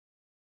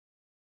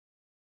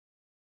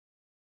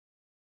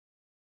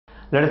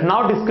Let us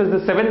now discuss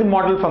the seventh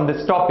model from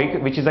this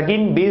topic, which is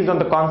again based on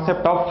the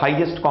concept of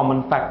highest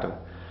common factor.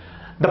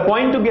 The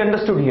point to be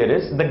understood here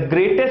is the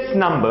greatest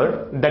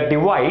number that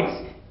divides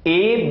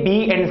A,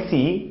 B and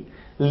C,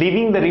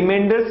 leaving the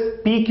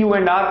remainders P, Q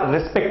and R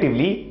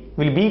respectively,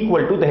 will be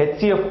equal to the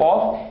HCF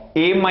of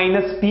A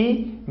minus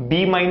P,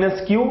 B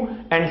minus Q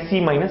and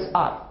C minus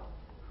R.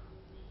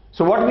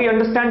 So what we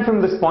understand from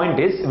this point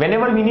is,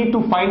 whenever we need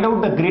to find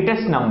out the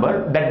greatest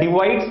number that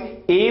divides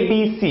A,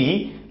 B,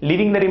 C,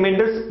 leaving the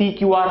remainders P,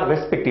 Q, R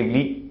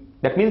respectively,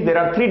 that means there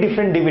are three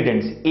different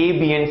dividends A,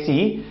 B and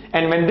C,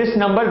 and when this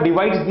number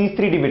divides these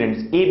three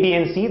dividends A, B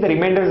and C, the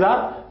remainders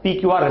are P,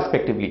 Q, R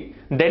respectively.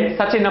 Then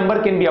such a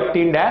number can be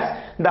obtained as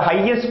the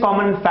highest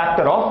common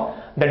factor of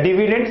the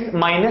dividends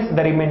minus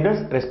the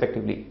remainders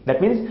respectively.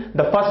 That means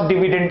the first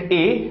dividend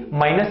A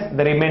minus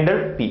the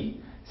remainder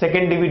P,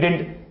 second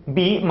dividend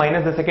B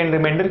minus the second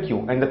remainder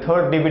Q, and the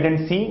third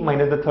dividend C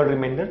minus the third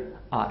remainder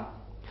R.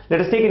 Let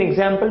us take an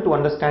example to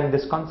understand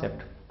this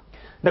concept.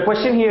 The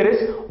question here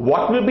is,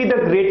 what will be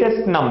the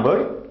greatest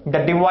number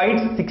that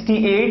divides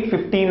 68,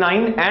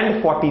 59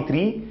 and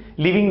 43,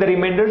 leaving the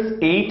remainders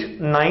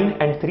 8, 9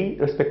 and 3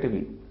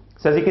 respectively.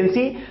 So as you can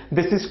see,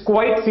 this is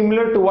quite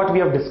similar to what we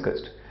have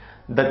discussed.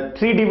 The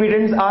three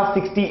dividends are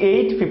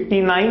 68,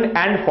 59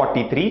 and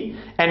 43,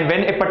 and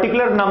when a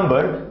particular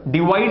number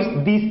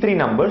divides these three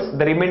numbers,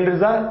 the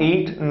remainders are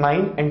 8,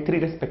 9 and 3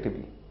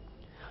 respectively.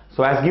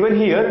 So as given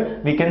here,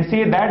 we can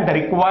say that the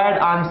required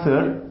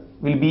answer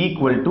will be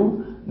equal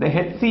to the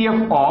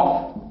HCF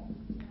of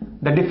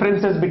the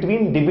differences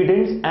between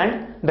dividends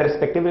and the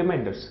respective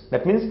remainders.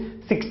 That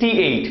means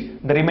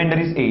 68, the remainder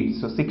is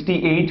 8. So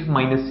 68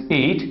 minus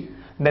 8.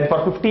 Then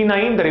for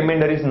 59, the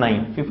remainder is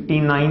 9.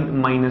 59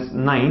 minus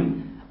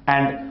 9.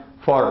 And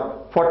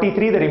for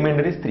 43, the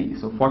remainder is 3.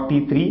 So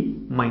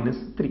 43 minus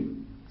 3.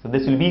 So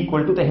this will be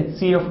equal to the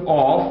HCF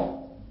of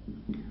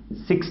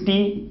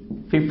 60,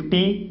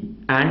 50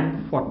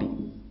 and 40.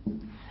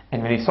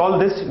 And when we solve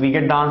this, we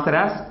get the answer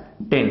as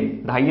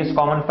 10. The highest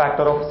common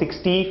factor of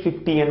 60,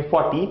 50 and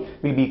 40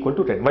 will be equal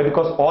to 10. Why?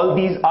 Because all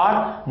these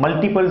are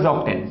multiples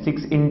of 10.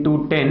 6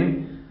 into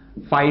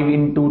 10, 5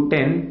 into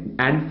 10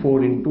 and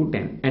 4 into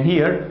 10. And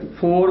here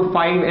 4,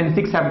 5 and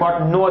 6 have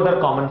got no other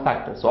common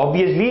factor. So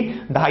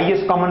obviously the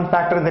highest common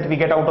factor that we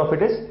get out of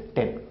it is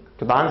 10.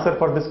 So the answer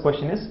for this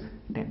question is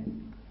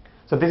 10.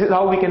 So this is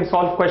how we can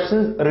solve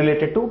questions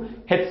related to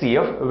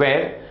HCF,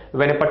 where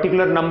when a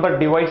particular number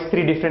divides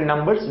three different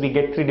numbers, we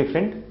get three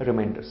different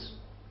remainders.